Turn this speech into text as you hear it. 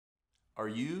Are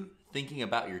you thinking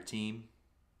about your team?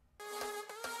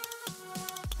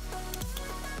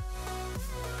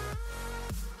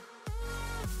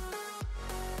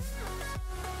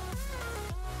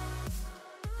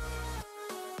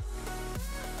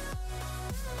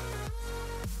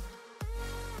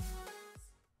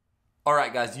 All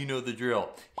right, guys, you know the drill.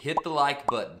 Hit the like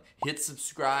button, hit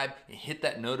subscribe, and hit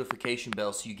that notification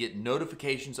bell so you get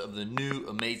notifications of the new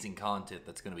amazing content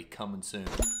that's going to be coming soon.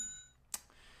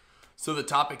 So the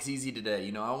topic's easy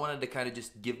today. I wanted to kind of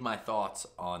just give my thoughts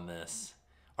on this.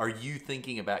 Are you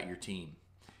thinking about your team?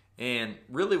 And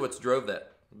really what's drove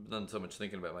that, I've done so much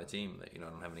thinking about my team that, I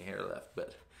don't have any hair left.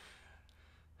 But,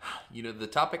 the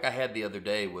topic I had the other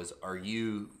day was, are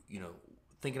you,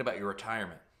 thinking about your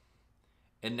retirement?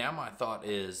 And now my thought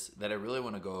is that I really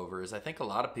want to go over is I think a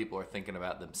lot of people are thinking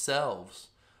about themselves,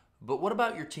 but what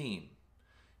about your team?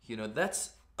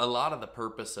 That's a lot of the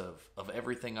purpose of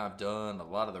everything I've done, a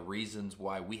lot of the reasons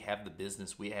why we have the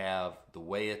business we have, the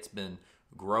way it's been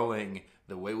growing,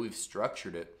 the way we've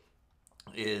structured it,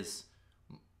 is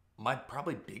my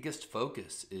probably biggest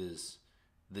focus is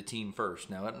the team first.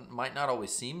 Now, it might not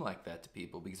always seem like that to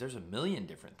people because there's a million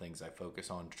different things I focus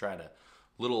on to try to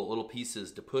little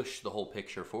pieces to push the whole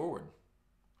picture forward.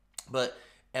 But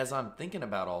as I'm thinking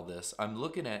about all this, I'm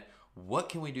looking at what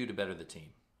can we do to better the team?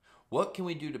 What can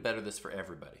we do to better this for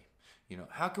everybody?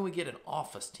 How can we get an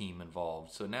office team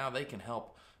involved so now they can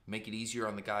help make it easier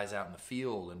on the guys out in the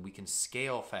field, and we can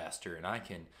scale faster, and I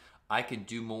can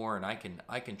do more, and I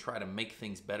can try to make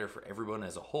things better for everyone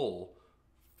as a whole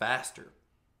faster.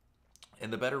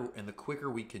 And the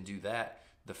quicker we can do that,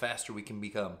 the faster we can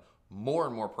become more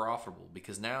and more profitable,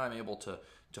 because now I'm able to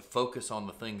focus on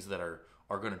the things that are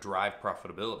going to drive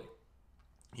profitability.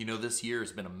 This year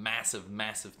has been a massive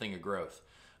thing of growth.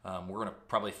 We're going to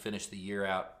probably finish the year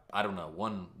out, I don't know,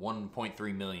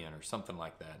 1.3 million or something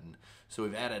like that. And so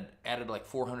we've added like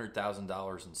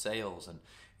 $400,000 in sales,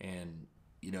 and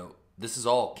this is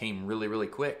all came really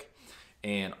quick.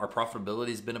 And our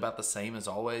profitability has been about the same as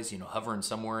always, hovering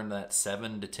somewhere in that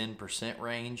 7 to 10%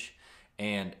 range.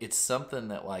 And it's something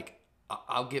that, like,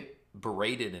 I'll get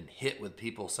berated and hit with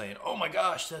people saying, "Oh my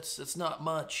gosh, that's not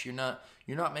much. You're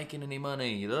not making any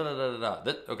money." Da, da, da, da,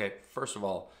 da. Okay, first of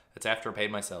all, it's after I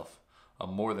paid myself a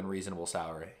more than reasonable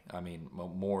salary. I mean,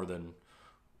 more than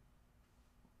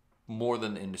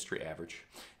the industry average.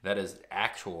 That is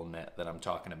actual net that I'm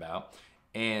talking about.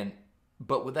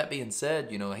 But with that being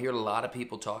said, I hear a lot of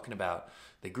people talking about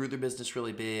they grew their business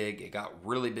really big, it got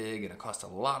really big, and it cost a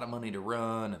lot of money to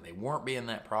run, and they weren't being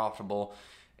that profitable.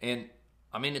 And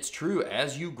I mean, it's true.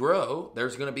 As you grow,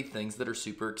 there's going to be things that are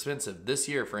super expensive. This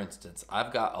year, for instance,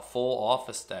 I've got a full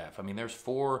office staff. I mean, there's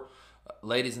 4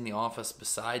 ladies in the office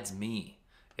besides me.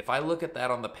 If I look at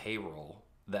that on the payroll,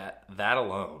 that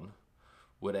alone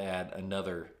would add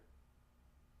another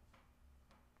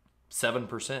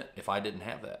 7% if I didn't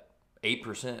have that.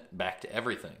 8% back to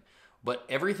everything. But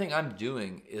everything I'm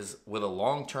doing is with a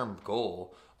long-term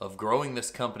goal of growing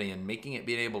this company and making it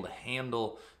being able to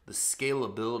handle the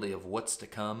scalability of what's to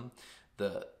come,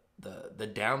 the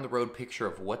down the road picture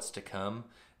of what's to come.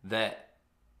 That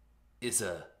is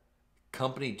a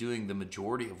company doing the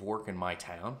majority of work in my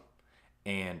town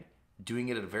and doing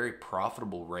it at a very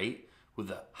profitable rate with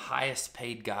the highest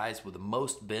paid guys with the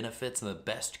most benefits and the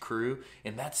best crew.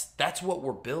 And that's what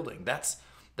we're building. That's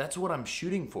what I'm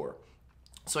shooting for.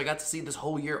 So I got to see this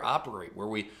whole year operate where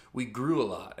we grew a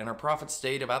lot, and our profits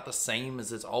stayed about the same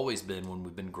as it's always been when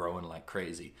we've been growing like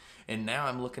crazy. And now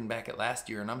I'm looking back at last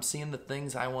year and I'm seeing the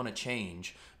things I want to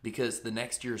change, because the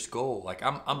next year's goal, like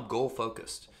I'm goal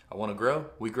focused. I want to grow,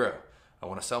 we grow. I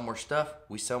want to sell more stuff,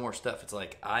 we sell more stuff. It's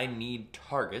like I need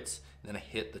targets, then I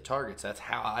hit the targets. That's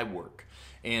how I work.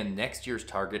 And next year's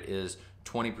target is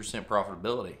 20%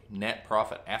 profitability, net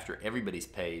profit after everybody's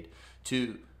paid,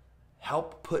 to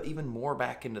help put even more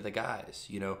back into the guys.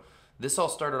 This all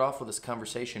started off with this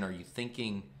conversation. Are you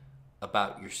thinking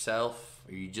about yourself?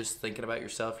 Are you just thinking about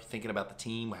yourself? You're thinking about the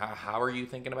team? How are you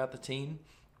thinking about the team?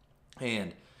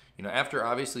 And, after,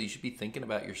 obviously, you should be thinking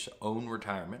about your own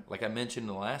retirement, like I mentioned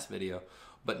in the last video.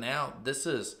 But now this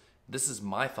is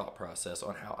my thought process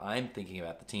on how I'm thinking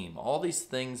about the team. All these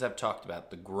things I've talked about,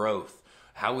 the growth,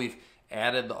 how we've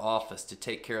added the office to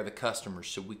take care of the customers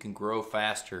so we can grow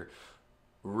faster,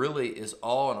 really is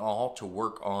all in all to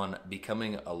work on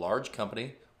becoming a large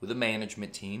company with a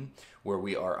management team where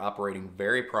we are operating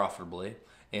very profitably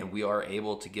and we are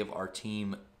able to give our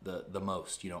team the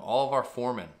most. All of our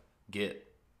foremen get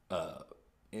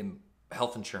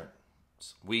health insurance.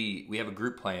 We have a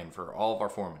group plan for all of our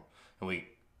foremen, and we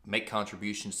make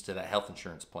contributions to that health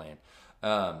insurance plan.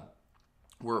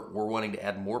 we're wanting to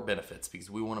add more benefits because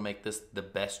we want to make this the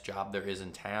best job there is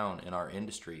in town in our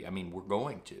industry. I mean, we're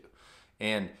going to.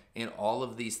 And in all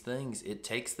of these things, it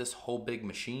takes this whole big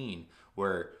machine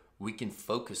where we can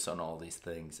focus on all these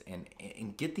things and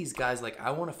get these guys. Like,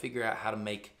 I want to figure out how to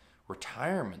make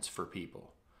retirements for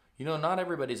people. You know, not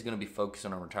everybody's going to be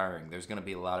focusing on retiring. There's going to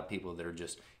be a lot of people that are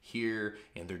just here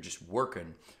and they're just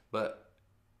working. But,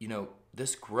 you know,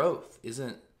 this growth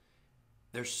isn't,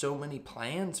 there's so many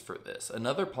plans for this.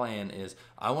 Another plan is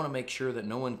I want to make sure that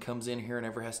no one comes in here and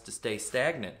ever has to stay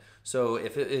stagnant. So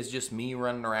if it is just me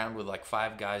running around with like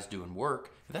 5 guys doing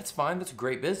work, that's fine. That's a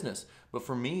great business. But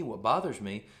for me, what bothers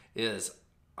me is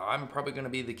I'm probably going to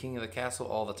be the king of the castle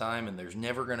all the time, and there's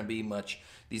never going to be much.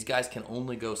 These guys can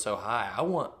only go so high. I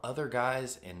want other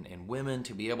guys and women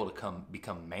to be able to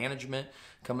become management,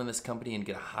 come in this company and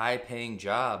get a high-paying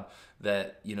job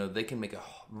that, you know, they can make a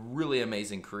really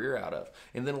amazing career out of.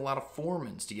 And then a lot of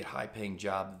foremen to get high-paying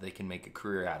job that they can make a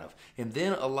career out of. And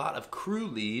then a lot of crew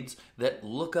leads that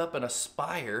look up and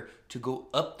aspire to go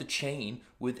up the chain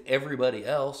with everybody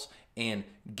else and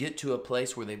get to a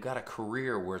place where they've got a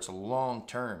career where it's long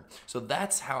term. So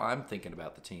that's how I'm thinking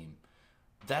about the team.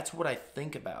 That's what I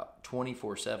think about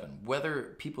 24/7,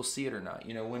 whether people see it or not.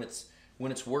 You know, when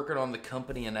it's working on the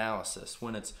company analysis,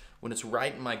 when it's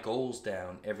writing my goals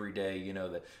down every day, you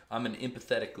know, that I'm an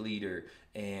empathetic leader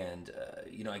and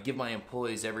you know, I give my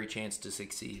employees every chance to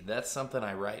succeed. That's something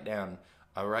I write down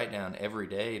every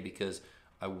day because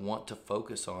I want to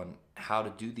focus on how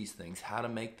to do these things, how to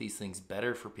make these things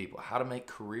better for people, how to make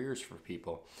careers for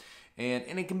people.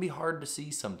 And it can be hard to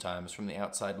see sometimes from the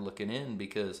outside looking in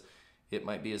because it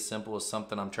might be as simple as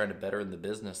something I'm trying to better in the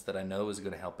business that I know is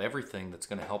going to help everything, that's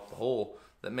going to help the whole,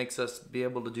 that makes us be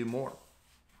able to do more.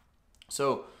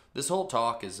 So this whole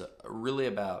talk is really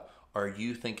about, are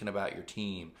you thinking about your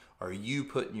team? Are you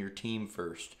putting your team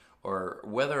first? Or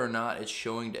whether or not it's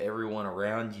showing to everyone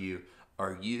around you,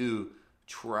 are you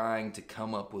trying to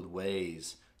come up with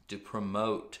ways to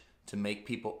promote, to make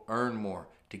people earn more,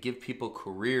 to give people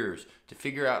careers, to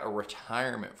figure out a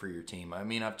retirement for your team? I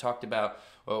mean, I've talked about,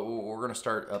 we're going to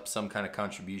start up some kind of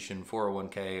contribution,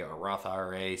 401k or Roth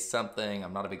IRA, something.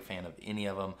 I'm not a big fan of any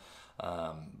of them,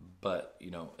 but,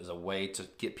 you know, as a way to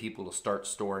get people to start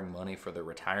storing money for their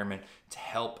retirement, to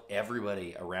help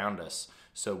everybody around us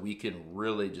so we can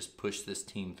really just push this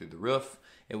team through the roof.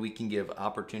 And we can give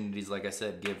opportunities, like I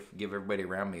said, give everybody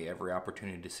around me every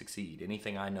opportunity to succeed.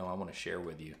 Anything I know, I want to share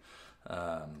with you.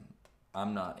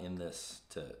 I'm not in this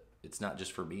it's not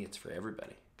just for me, it's for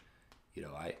everybody. You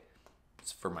know,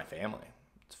 it's for my family.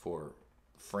 It's for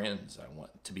friends. I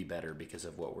want to be better because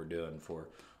of what we're doing. For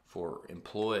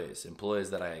employees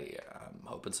that I'm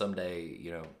hoping someday,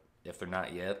 you know, if they're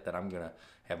not yet, that I'm going to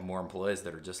have more employees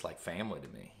that are just like family to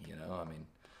me. You know, I mean,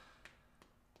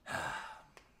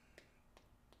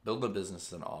 building a business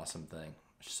is an awesome thing.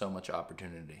 There's so much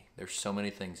opportunity. There's so many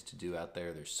things to do out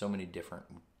there. There's so many different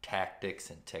tactics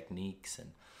and techniques.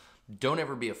 And don't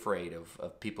ever be afraid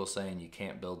of people saying you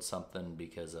can't build something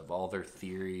because of all their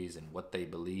theories and what they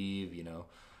believe. You know,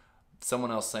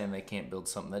 someone else saying they can't build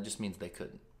something, that just means they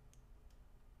couldn't.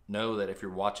 Know that if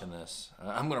you're watching this,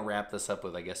 I'm going to wrap this up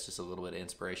with, I guess, just a little bit of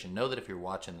inspiration. Know that if you're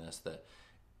watching this, that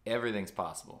everything's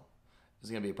possible.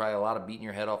 There's going to be probably a lot of beating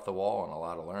your head off the wall and a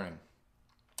lot of learning.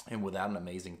 And without an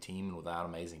amazing team and without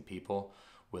amazing people,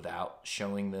 without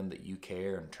showing them that you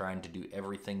care and trying to do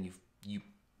everything you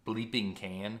bleeping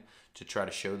can to try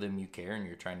to show them you care and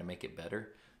you're trying to make it better,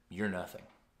 you're nothing.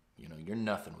 You know, you're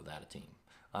nothing without a team.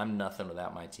 I'm nothing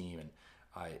without my team, and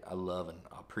I love and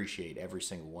appreciate every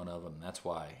single one of them. That's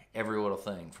why every little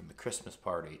thing, from the Christmas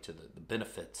party to the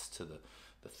benefits to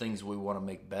the things we want to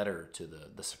make better to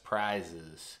the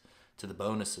surprises to the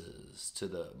bonuses to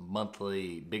the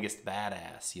monthly biggest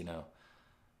badass, you know.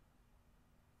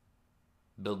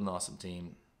 Build an awesome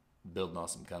team, build an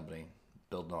awesome company,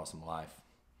 build an awesome life.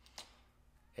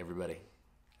 Everybody,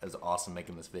 it was awesome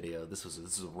making this video. This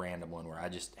is a random one where I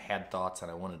just had thoughts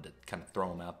and I wanted to kind of throw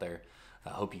them out there. I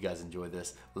hope you guys enjoy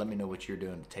this. Let me know what you're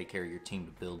doing to take care of your team,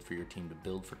 to build for your team, to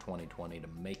build for 2020, to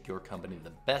make your company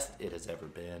the best it has ever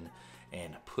been,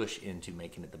 and push into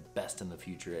making it the best in the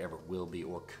future it ever will be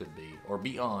or could be, or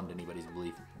beyond anybody's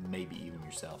belief, maybe even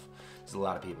yourself. There's a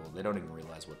lot of people, they don't even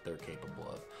realize what they're capable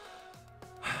of.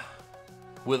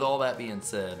 With all that being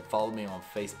said, follow me on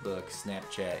Facebook,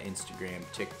 Snapchat, Instagram,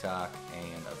 TikTok,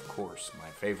 and of course, my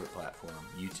favorite platform,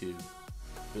 YouTube.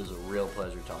 It was a real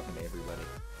pleasure talking to everybody.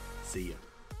 See ya.